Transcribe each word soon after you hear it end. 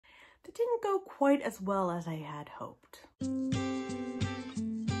that didn't go quite as well as I had hoped.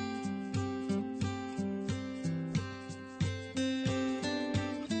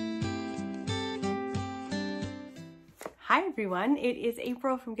 Hi everyone, it is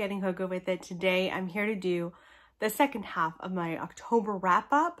April from Getting Hooked With It. Today I'm here to do the second half of my October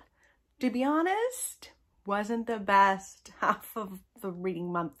wrap-up. To be honest, wasn't the best half of the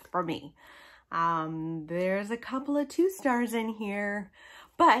reading month for me. There's a couple of 2 stars in here,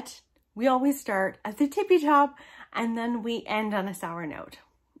 but we always start at the tippy top and then we end on a sour note.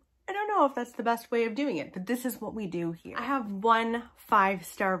 I don't know if that's the best way of doing it, but this is what we do here. I have one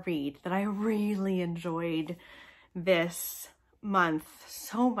 5-star read that I really enjoyed this month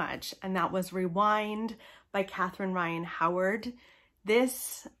so much, and that was Rewind by Catherine Ryan Howard.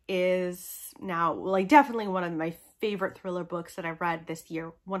 This is now like definitely one of my favorite thriller books that I've read this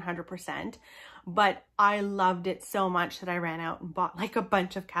year, 100%, but I loved it so much that I ran out and bought like a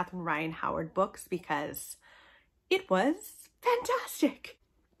bunch of Catherine Ryan Howard books because it was fantastic.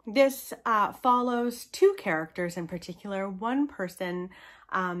 This follows 2 characters in particular. One person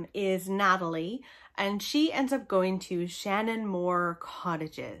is Natalie, and she ends up going to Shannon Moore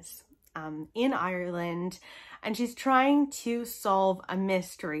Cottages in Ireland, and she's trying to solve a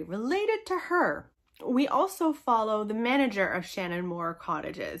mystery related to her. We also follow the manager of Shannon Moore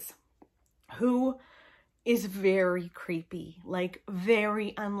Cottages, who is very creepy, like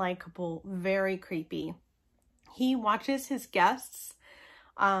very unlikable, very creepy. He watches his guests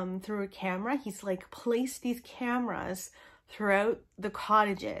through a camera. He's like placed these cameras throughout the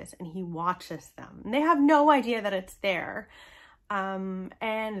cottages and he watches them. And they have no idea that it's there. And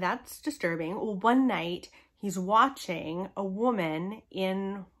that's disturbing. Well, one night he's watching a woman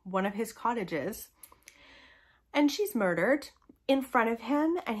in one of his cottages and she's murdered in front of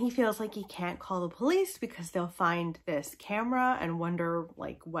him, and he feels like he can't call the police because they'll find this camera and wonder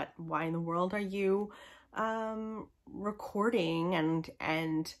like why in the world are you recording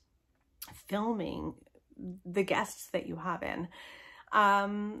and filming the guests that you have in.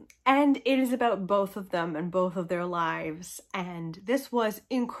 And it is about both of them and both of their lives. And this was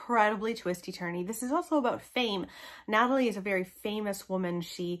incredibly twisty turny. This is also about fame. Natalie is a very famous woman.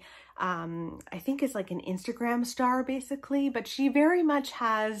 She, I think is like an Instagram star basically, but she very much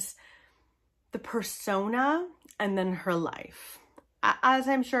has the persona and then her life, as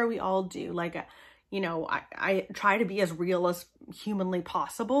I'm sure we all do. Like, you know, I try to be as real as humanly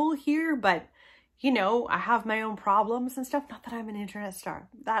possible here, but you know, I have my own problems and stuff. Not that I'm an internet star.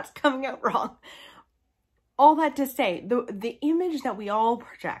 That's coming out wrong. All that to say, the image that we all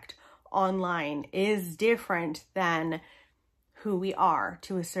project online is different than who we are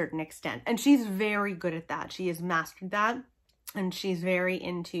to a certain extent. And she's very good at that. She has mastered that. And she's very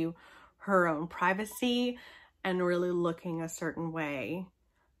into her own privacy and really looking a certain way.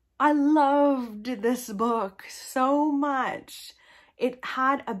 I loved this book so much. It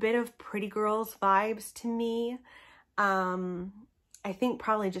had a bit of Pretty Girls vibes to me. I think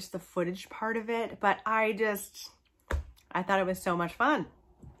probably just the footage part of it, but I thought it was so much fun.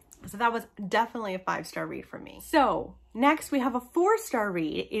 So that was definitely a 5-star read for me. So next we have a 4-star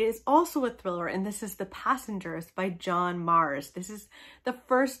read. It is also a thriller, and this is The Passengers by John Mars. This is the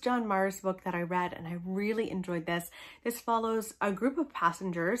first John Mars book that I read, and I really enjoyed this. This follows a group of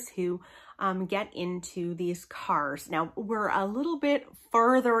passengers who get into these cars. Now we're a little bit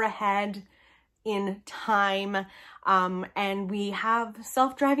further ahead in time, and we have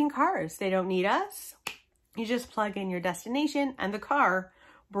self-driving cars. They don't need us. You just plug in your destination and the car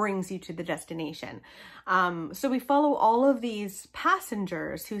brings you to the destination. So we follow all of these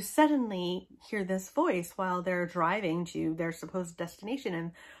passengers who suddenly hear this voice while they're driving to their supposed destination.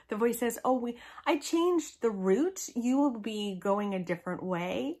 And the voice says, oh, I changed the route. You will be going a different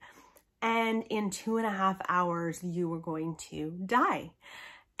way. And in 2.5 hours, you are going to die.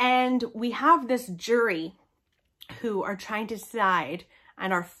 And we have this jury who are trying to decide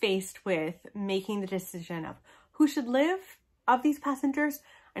and are faced with making the decision of who should live of these passengers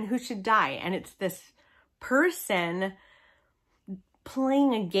and who should die. And it's this person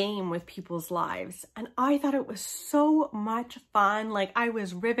playing a game with people's lives. And I thought it was so much fun. Like, I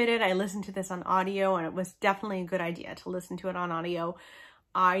was riveted. I listened to this on audio, and it was definitely a good idea to listen to it on audio.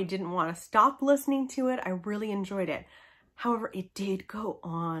 I didn't want to stop listening to it. I really enjoyed it. However, it did go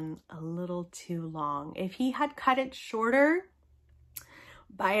on a little too long. If he had cut it shorter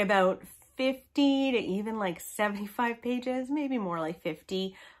by about 50 to even like 75 pages, maybe more like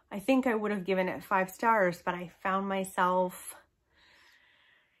 50, I think I would have given it 5 stars, but I found myself,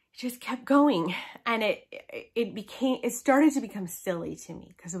 it just kept going, and it started to become silly to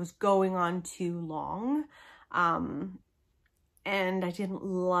me because it was going on too long. and I didn't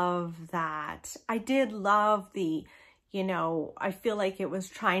love that. I did love the, you know, I feel like it was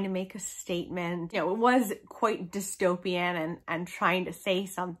trying to make a statement. You know, it was quite dystopian and trying to say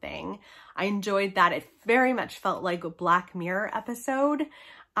something. I enjoyed that. It very much felt like a Black Mirror episode.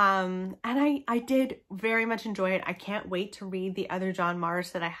 And I did very much enjoy it. I can't wait to read the other John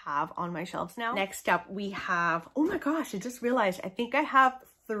Mars that I have on my shelves now. Next up we have, oh my gosh, I just realized I think I have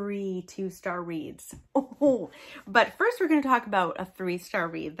 3 2-star reads. Oh, but first we're going to talk about a 3-star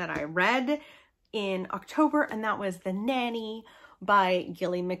read that I read in October, and that was The Nanny by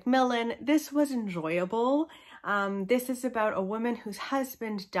Gilly Macmillan. This was enjoyable. This is about a woman whose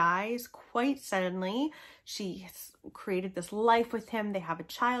husband dies quite suddenly. She has created this life with him. They have a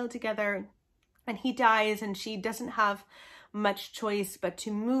child together, and he dies, and she doesn't have much choice but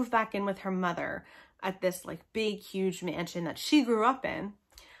to move back in with her mother at this like big, huge mansion that she grew up in.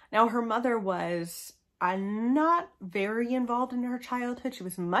 Now, her mother was not very involved in her childhood. She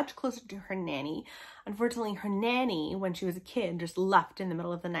was much closer to her nanny. Unfortunately, her nanny, when she was a kid, just left in the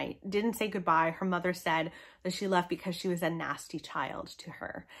middle of the night. Didn't say goodbye. Her mother said that she left because she was a nasty child to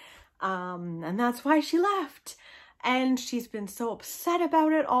her. And that's why she left. And she's been so upset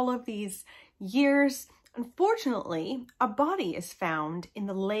about it all of these years. Unfortunately, a body is found in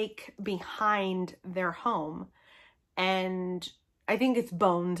the lake behind their home. And I think it's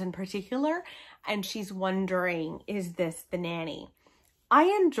bones in particular, and she's wondering, is this the nanny? I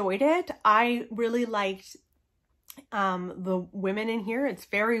enjoyed it. I really liked the women in here. It's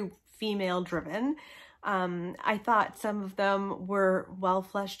very female driven. I thought some of them were well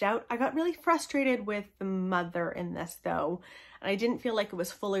fleshed out. I got really frustrated with the mother in this though, and I didn't feel like it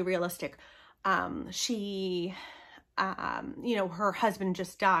was fully realistic. You know, her husband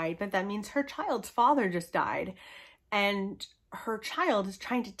just died, but that means her child's father just died, and her child is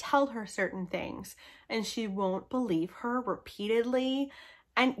trying to tell her certain things and she won't believe her repeatedly.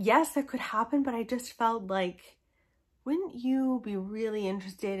 And yes, that could happen, but I just felt like, wouldn't you be really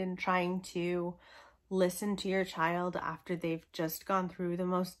interested in trying to listen to your child after they've just gone through the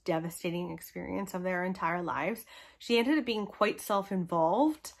most devastating experience of their entire lives? She ended up being quite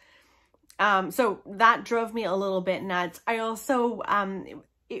self-involved. So that drove me a little bit nuts. I also,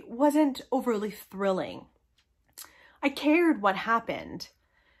 it wasn't overly thrilling. I cared what happened,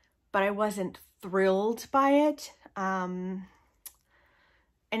 but I wasn't thrilled by it. And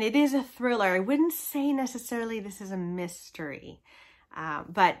it is a thriller. I wouldn't say necessarily this is a mystery.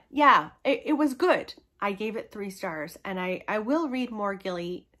 But yeah, it was good. I gave it 3 stars, and I will read more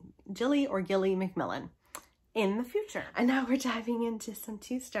Gilly Macmillan in the future. And now we're diving into some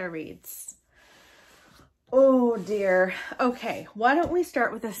 2-star reads. Oh dear. Okay, why don't we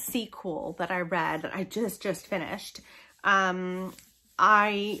start with a sequel that I read that I just finished.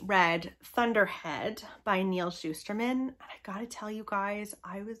 I read Thunderhead by Neil Shusterman, and I gotta tell you guys,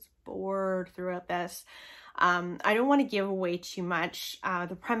 I was bored throughout this. I don't want to give away too much.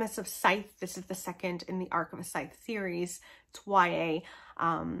 The premise of Scythe, this is the second in the arc of a Scythe series. It's YA.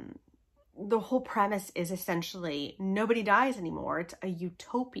 The whole premise is essentially nobody dies anymore. It's a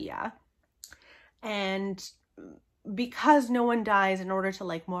utopia. And because no one dies, in order to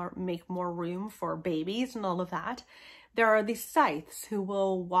like make more room for babies and all of that, there are these scythes who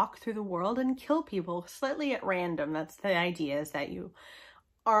will walk through the world and kill people slightly at random. That's the idea, is that you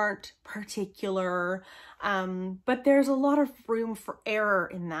aren't particular, but there's a lot of room for error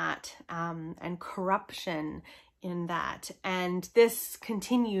in that, and corruption in that. And this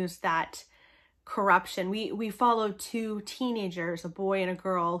continues that corruption. We follow 2 teenagers, a boy and a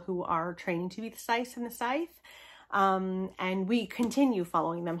girl, who are training to be the scythe and the scythe. And we continue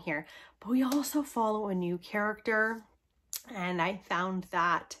following them here, but we also follow a new character, and I found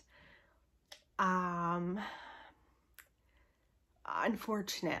that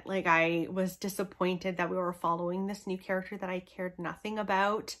unfortunate. Like, I was disappointed that we were following this new character that I cared nothing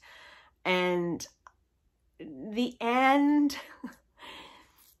about. And the end,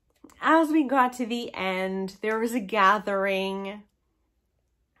 as we got to the end, there was a gathering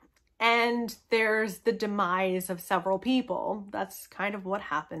and there's the demise of several people. That's kind of what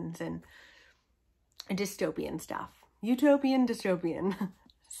happens in dystopian stuff. Utopian, dystopian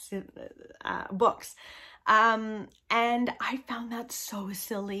books. And I found that so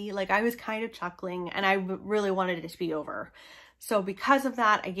silly. Like, I was kind of chuckling and I really wanted it to be over. So because of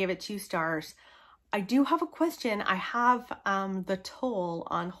that, I gave it 2 stars. I do have a question. I have The Toll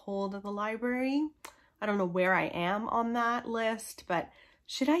on hold at the library. I don't know where I am on that list, but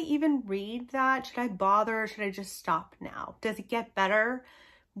should I even read that? Should I bother? Or should I just stop now? Does it get better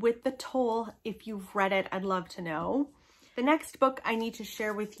with The Toll? If you've read it, I'd love to know. The next book I need to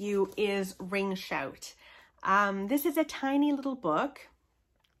share with you is Ring Shout. This is a tiny little book,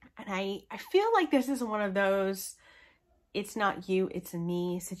 and I feel like this is one of those it's not you, it's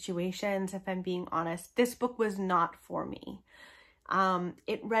me situations, if I'm being honest. This book was not for me.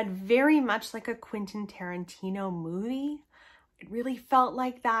 It read very much like a Quentin Tarantino movie. It really felt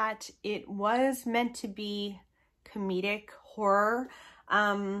like that. It was meant to be comedic horror.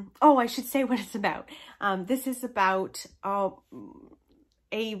 Oh, I should say what it's about. This is about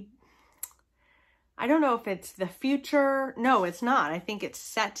I don't know if it's the future. No, it's not. I think it's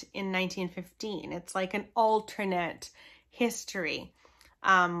set in 1915. It's like an alternate history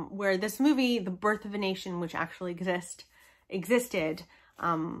where this movie, The Birth of a Nation, which actually existed,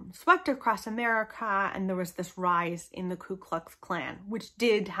 swept across America, and there was this rise in the Ku Klux Klan, which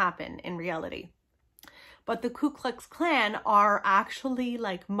did happen in reality. But the Ku Klux Klan are actually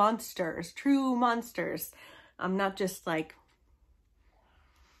like monsters, true monsters, not just like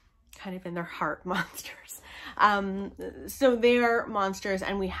kind of in their heart monsters. So they're monsters,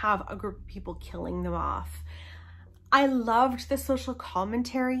 and we have a group of people killing them off. I loved the social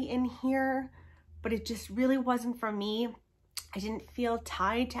commentary in here, but it just really wasn't for me. I didn't feel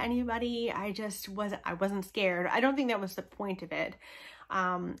tied to anybody. I wasn't scared. I don't think that was the point of it.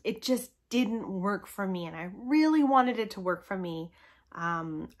 It just didn't work for me, and I really wanted it to work for me.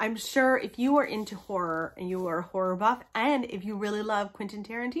 I'm sure if you are into horror and you are a horror buff, and if you really love Quentin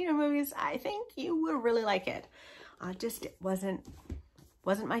Tarantino movies, I think you would really like it. Just it wasn't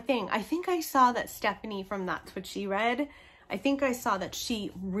my thing. I think I saw that Stephanie from That's What She Read, I think I saw that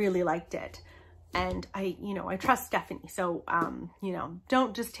she really liked it. And I trust Stephanie. So,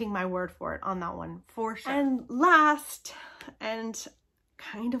 don't just take my word for it on that one, for sure. And last and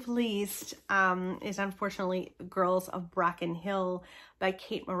kind of least is unfortunately Girls of Brackenhill by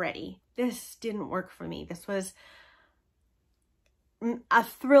Kate Moretti. This didn't work for me. This was a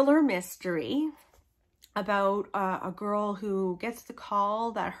thriller mystery about a girl who gets the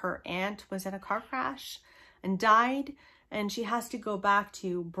call that her aunt was in a car crash and died, and she has to go back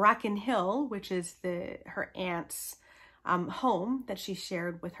to Brackenhill, which is her aunt's home that she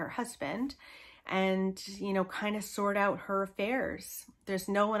shared with her husband, and, kind of sort out her affairs. There's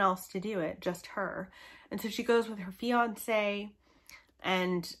no one else to do it, just her. And so she goes with her fiance,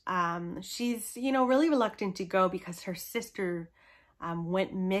 and she's, really reluctant to go because her sister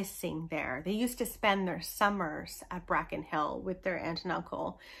went missing there. They used to spend their summers at Brackenhill with their aunt and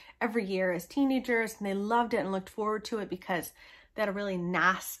uncle every year as teenagers, and they loved it and looked forward to it because they had a really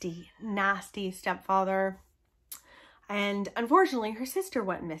nasty stepfather. And unfortunately, her sister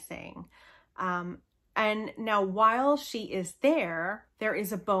went missing. And now while she is there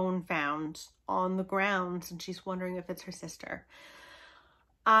is a bone found on the grounds, and she's wondering if it's her sister.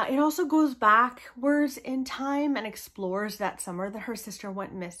 It also goes backwards in time and explores that summer that her sister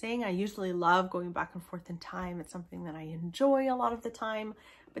went missing. I usually love going back and forth in time. It's something that I enjoy a lot of the time,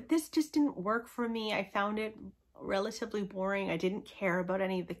 but this just didn't work for me. I found it relatively boring. I didn't care about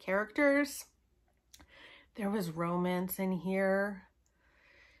any of the characters. There was romance in here,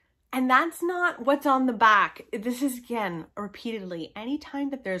 and that's not what's on the back. This is, again, repeatedly, anytime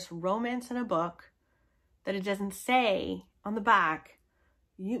that there's romance in a book that it doesn't say on the back,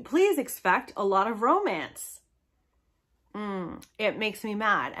 please expect a lot of romance. It makes me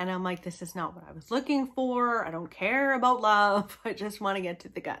mad. And I'm like, this is not what I was looking for. I don't care about love. I just want to get to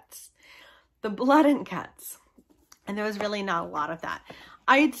the guts, the blood and guts. And there was really not a lot of that.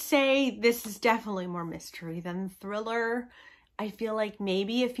 I'd say this is definitely more mystery than thriller. I feel like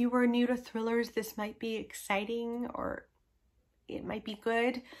maybe if you were new to thrillers, this might be exciting or it might be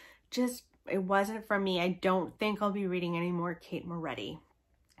good. Just, it wasn't for me. I don't think I'll be reading any more Kate Moretti.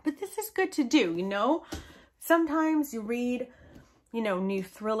 But this is good to do, Sometimes you read, new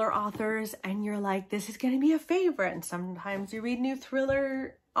thriller authors and you're like, this is going to be a favorite. And sometimes you read new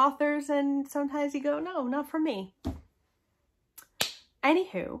thriller authors and sometimes you go, no, not for me.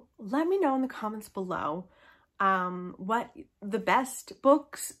 Anywho, let me know in the comments below what the best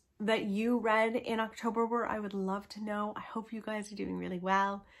books that you read in October were. I would love to know. I hope you guys are doing really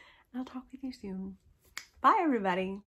well. And I'll talk with you soon. Bye, everybody.